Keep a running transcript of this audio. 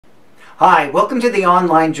Hi, welcome to the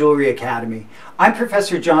Online Jewelry Academy. I'm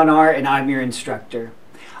Professor John Ahr and I'm your instructor.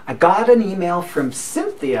 I got an email from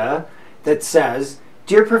Cynthia that says,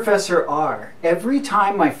 "Dear Professor Ahr, every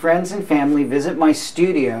time my friends and family visit my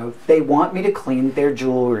studio, they want me to clean their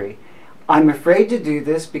jewelry. I'm afraid to do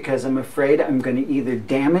this because I'm afraid I'm going to either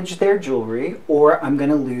damage their jewelry or I'm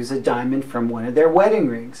going to lose a diamond from one of their wedding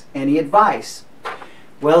rings. Any advice?"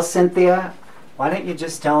 Well, Cynthia, why don't you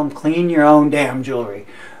just tell them clean your own damn jewelry?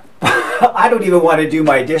 I don't even want to do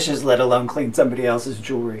my dishes, let alone clean somebody else's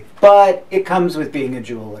jewelry. But it comes with being a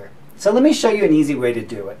jeweler. So let me show you an easy way to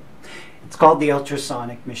do it. It's called the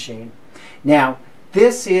ultrasonic machine. Now,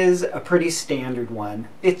 this is a pretty standard one.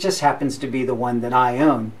 It just happens to be the one that I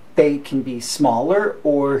own. They can be smaller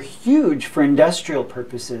or huge for industrial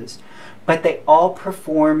purposes, but they all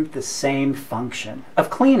perform the same function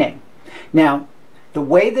of cleaning. Now, the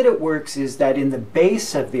way that it works is that in the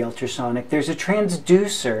base of the ultrasonic, there's a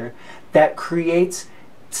transducer that creates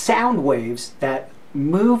sound waves that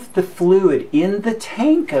move the fluid in the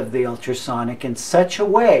tank of the ultrasonic in such a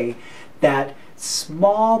way that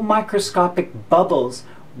small microscopic bubbles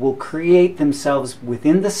will create themselves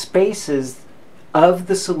within the spaces of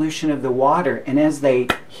the solution of the water. And as they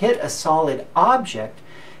hit a solid object,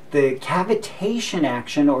 the cavitation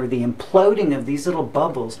action or the imploding of these little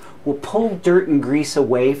bubbles will pull dirt and grease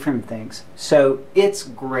away from things. So it's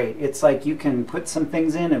great. It's like you can put some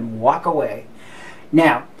things in and walk away.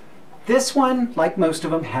 Now, this one, like most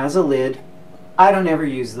of them, has a lid. I don't ever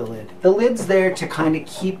use the lid. The lid's there to kind of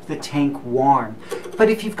keep the tank warm. But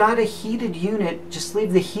if you've got a heated unit, just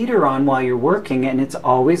leave the heater on while you're working and it's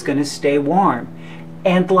always going to stay warm.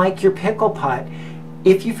 And like your pickle pot,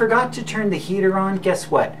 if you forgot to turn the heater on,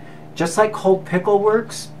 guess what? Just like cold pickle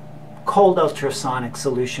works, cold ultrasonic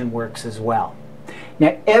solution works as well.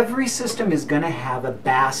 Now, every system is going to have a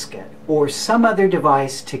basket or some other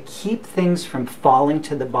device to keep things from falling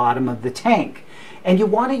to the bottom of the tank. And you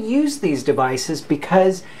want to use these devices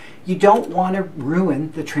because you don't want to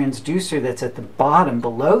ruin the transducer that's at the bottom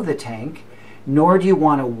below the tank, nor do you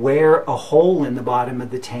want to wear a hole in the bottom of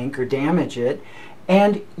the tank or damage it.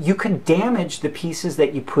 And you could damage the pieces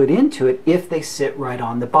that you put into it if they sit right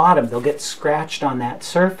on the bottom. They'll get scratched on that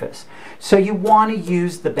surface. So you want to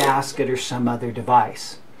use the basket or some other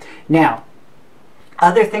device. Now,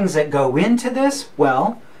 other things that go into this,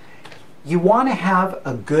 well, you want to have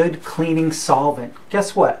a good cleaning solvent.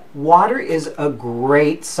 Guess what? Water is a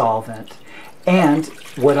great solvent. And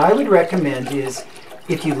what I would recommend is,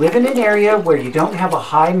 if you live in an area where you don't have a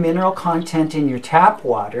high mineral content in your tap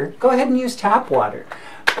water, go ahead and use tap water.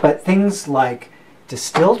 But things like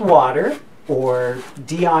distilled water or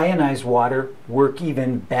deionized water work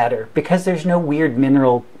even better because there's no weird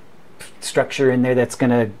mineral structure in there that's going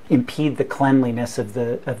to impede the cleanliness of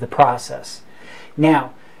the process.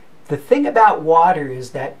 Now, the thing about water is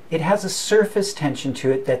that it has a surface tension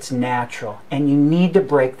to it that's natural, and you need to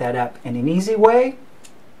break that up. And an easy way,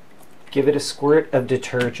 give it a squirt of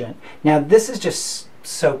detergent. Now, this is just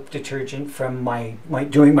soap detergent from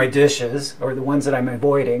doing my dishes, or the ones that I'm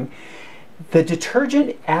avoiding. The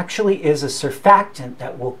detergent actually is a surfactant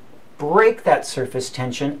that will break that surface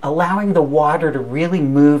tension, allowing the water to really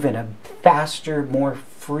move in a faster, more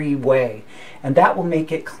free way. And that will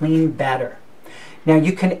make it clean better. Now,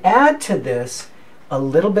 you can add to this a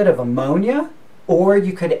little bit of ammonia, or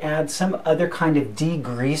you could add some other kind of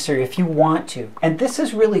degreaser if you want to. And this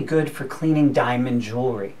is really good for cleaning diamond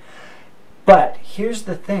jewelry. But here's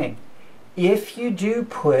the thing. If you do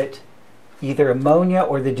put either ammonia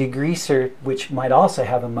or the degreaser, which might also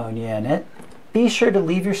have ammonia in it, be sure to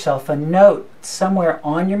leave yourself a note somewhere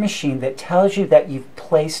on your machine that tells you that you've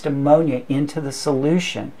placed ammonia into the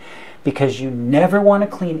solution, because you never want to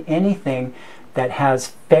clean anything that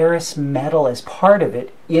has ferrous metal as part of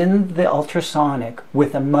it in the ultrasonic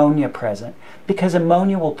with ammonia present, because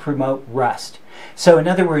ammonia will promote rust. So in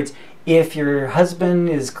other words, if your husband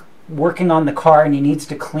is working on the car and he needs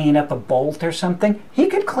to clean up a bolt or something, he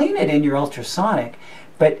could clean it in your ultrasonic,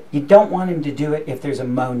 but you don't want him to do it if there's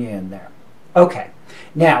ammonia in there. Okay,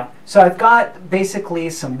 now, so I've got basically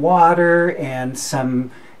some water and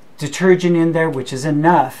some detergent in there, which is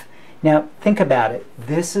enough. Now, think about it.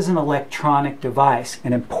 This is an electronic device.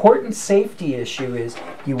 An important safety issue is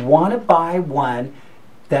you want to buy one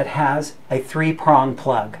that has a 3-prong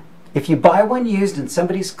plug. If you buy one used and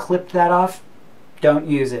somebody's clipped that off, don't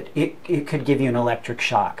use it. It could give you an electric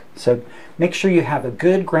shock. So make sure you have a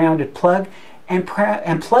good grounded plug and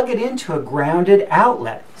plug it into a grounded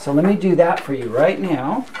outlet. So let me do that for you right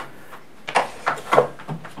now.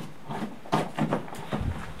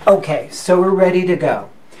 Okay, so we're ready to go.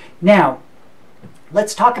 Now,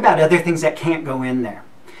 let's talk about other things that can't go in there.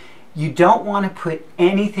 You don't want to put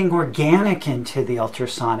anything organic into the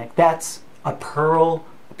ultrasonic. That's a pearl,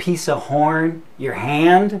 a piece of horn, your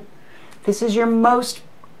hand. This is your most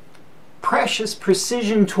precious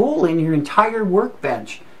precision tool in your entire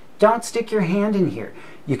workbench. Don't stick your hand in here.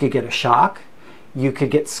 You could get a shock, you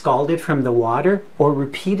could get scalded from the water, or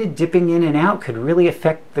repeated dipping in and out could really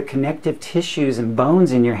affect the connective tissues and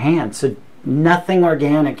bones in your hand. So nothing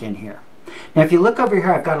organic in here. Now if you look over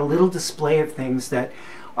here, I've got a little display of things that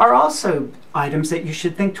are also items that you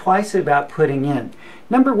should think twice about putting in.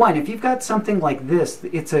 Number one, if you've got something like this,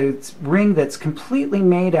 it's a ring that's completely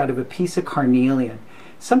made out of a piece of carnelian,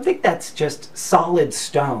 something that's just solid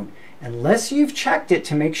stone. Unless you've checked it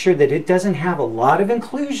to make sure that it doesn't have a lot of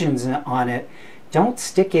inclusions on it, don't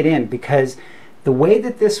stick it in, because the way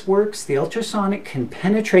that this works, the ultrasonic can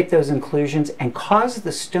penetrate those inclusions and cause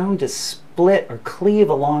the stone to split or cleave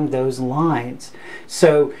along those lines.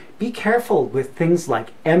 So be careful with things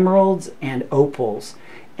like emeralds and opals.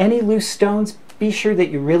 Any loose stones, be sure that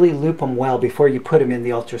you really loop them well before you put them in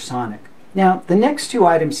the ultrasonic. Now, the next two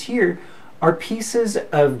items here are pieces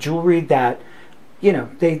of jewelry that, you know,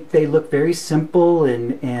 they look very simple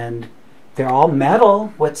and they're all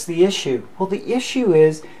metal. What's the issue? Well, the issue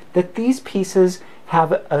is that these pieces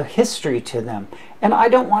have a history to them, and I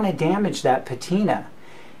don't want to damage that patina.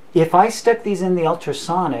 If I stuck these in the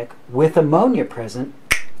ultrasonic with ammonia present,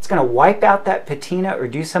 it's going to wipe out that patina or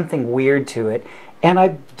do something weird to it, and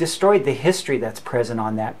I've destroyed the history that's present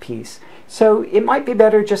on that piece. So it might be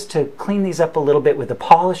better just to clean these up a little bit with a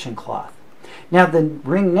polishing cloth. Now the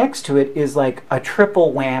ring next to it is like a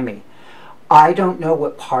triple whammy. I don't know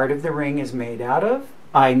what part of the ring is made out of.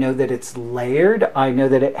 I know that it's layered. I know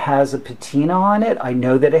that it has a patina on it. I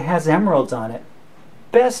know that it has emeralds on it.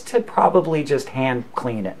 Best to probably just hand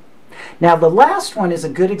clean it. Now the last one is a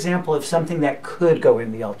good example of something that could go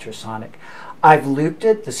in the ultrasonic. I've looped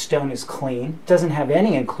it, the stone is clean, doesn't have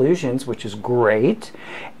any inclusions, which is great,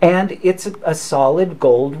 and it's a solid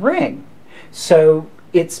gold ring. So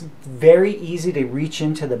it's very easy to reach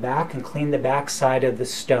into the back and clean the back side of the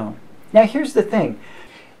stone. Now here's the thing.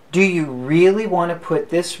 Do you really want to put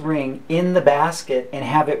this ring in the basket and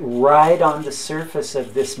have it ride on the surface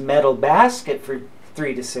of this metal basket for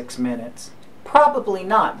 3 to 6 minutes? Probably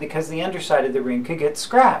not, because the underside of the ring could get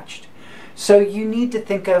scratched. So you need to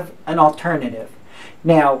think of an alternative.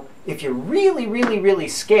 Now, if you're really, really, really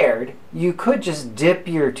scared, you could just dip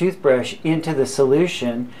your toothbrush into the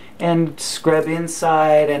solution and scrub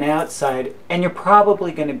inside and outside, and you're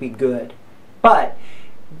probably going to be good. But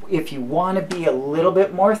if you want to be a little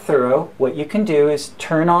bit more thorough, what you can do is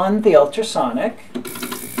turn on the ultrasonic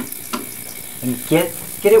and get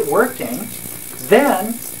it working.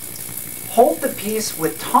 Then hold the piece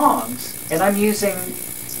with tongs, and I'm using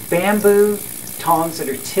bamboo tongs that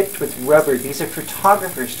are tipped with rubber. These are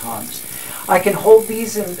photographer's tongs. I can hold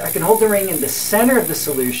these in, I can hold the ring in the center of the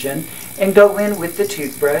solution and go in with the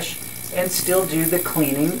toothbrush and still do the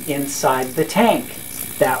cleaning inside the tank.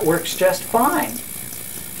 That works just fine.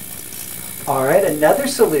 All right, another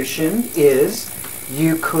solution is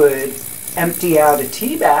you could empty out a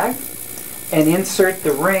tea bag and insert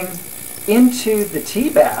the ring into the tea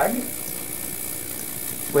bag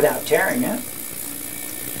without tearing it.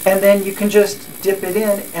 And then you can just dip it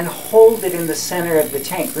in and hold it in the center of the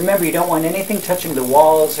tank. Remember, you don't want anything touching the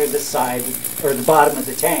walls or the side or the bottom of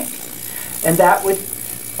the tank. And that would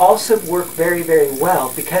also work very, very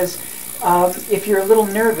well, because if you're a little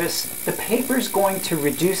nervous, the paper is going to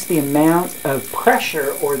reduce the amount of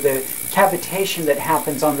pressure or the cavitation that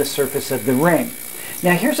happens on the surface of the ring.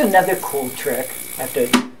 Now here's another cool trick. I have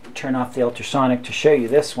to turn off the ultrasonic to show you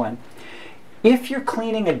this one. If you're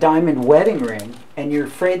cleaning a diamond wedding ring and you're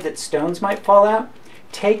afraid that stones might fall out,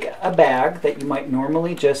 take a bag that you might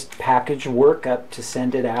normally just package work up to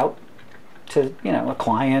send it out to, you know, a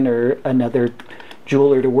client or another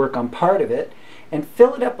jeweler to work on part of it, and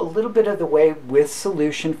fill it up a little bit of the way with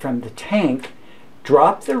solution from the tank,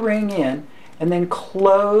 drop the ring in, and then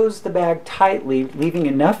close the bag tightly, leaving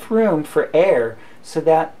enough room for air so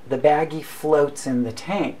that the baggie floats in the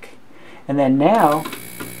tank. And then now,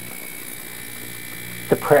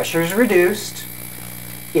 the pressure is reduced.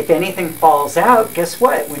 If anything falls out, guess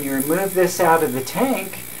what? When you remove this out of the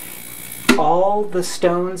tank, all the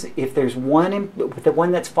stones, if there's one, the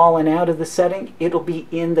one that's fallen out of the setting, it'll be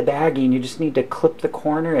in the baggie, and you just need to clip the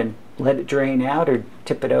corner and let it drain out or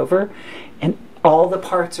tip it over, and all the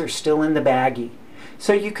parts are still in the baggie.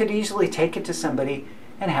 So you could easily take it to somebody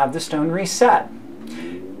and have the stone reset.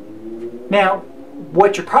 Now,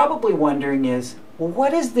 what you're probably wondering is, well,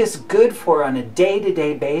 what is this good for on a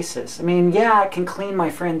day-to-day basis? I mean, yeah, I can clean my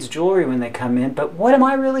friend's jewelry when they come in, but what am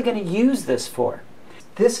I really going to use this for?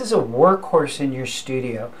 This is a workhorse in your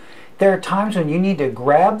studio. There are times when you need to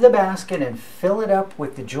grab the basket and fill it up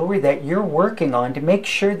with the jewelry that you're working on to make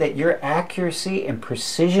sure that your accuracy and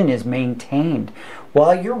precision is maintained.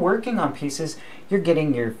 While you're working on pieces, you're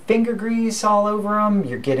getting your finger grease all over them,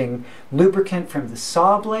 you're getting lubricant from the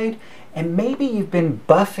saw blade, and maybe you've been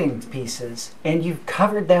buffing pieces and you've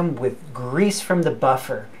covered them with grease from the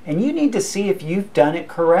buffer, and you need to see if you've done it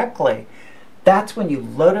correctly. That's when you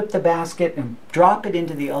load up the basket and drop it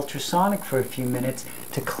into the ultrasonic for a few minutes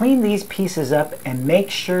to clean these pieces up and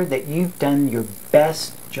make sure that you've done your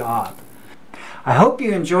best job. I hope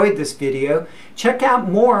you enjoyed this video. Check out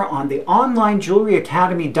more on the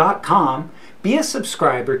onlinejewelryacademy.com, be a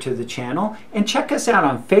subscriber to the channel, and check us out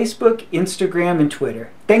on Facebook, Instagram, and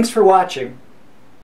Twitter. Thanks for watching.